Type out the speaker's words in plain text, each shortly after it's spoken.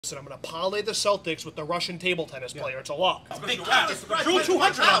And I'm going to parlay the Celtics with the Russian table tennis player. It's a lock. Drew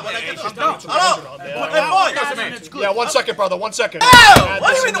 200 on Yeah, 1 second, brother. 1 second. Oh!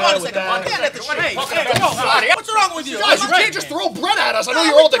 What do you mean 1 second? I can't let the shit. What's wrong with you? Guys, you can't just throw bread at us. I know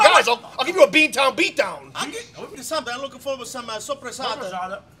you're older guys. I'll give you a Beantown beatdown. I'm looking forward to some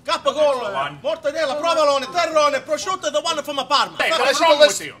soppressata. Capogolo, mortadella, provolone, terrone, prosciutto, the one from a Parma. Hey, can I see the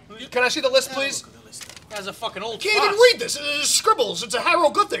list? Can I see the list, please? That's a fucking old Can't even read this. It's scribbles. It's a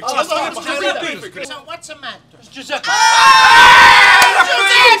Harold Good thing. So what's the matter? It's Giuseppe. I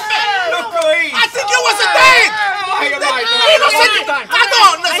think you was a date!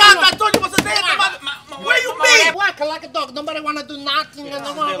 Madonna Santa, I thought you was a date! Where you been? Whack like a dog. Nobody wanna do nothing. And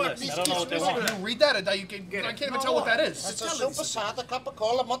no one want these kids. Can you read that? I can't even tell what that is. It's a supersada,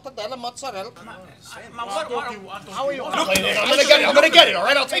 capicola, mortadella, mozzarella. How are you? I'm gonna get it. All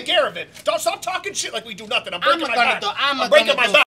right, I'll take care of it. Don't stop talking shit like we do nothing. I'm breaking my back.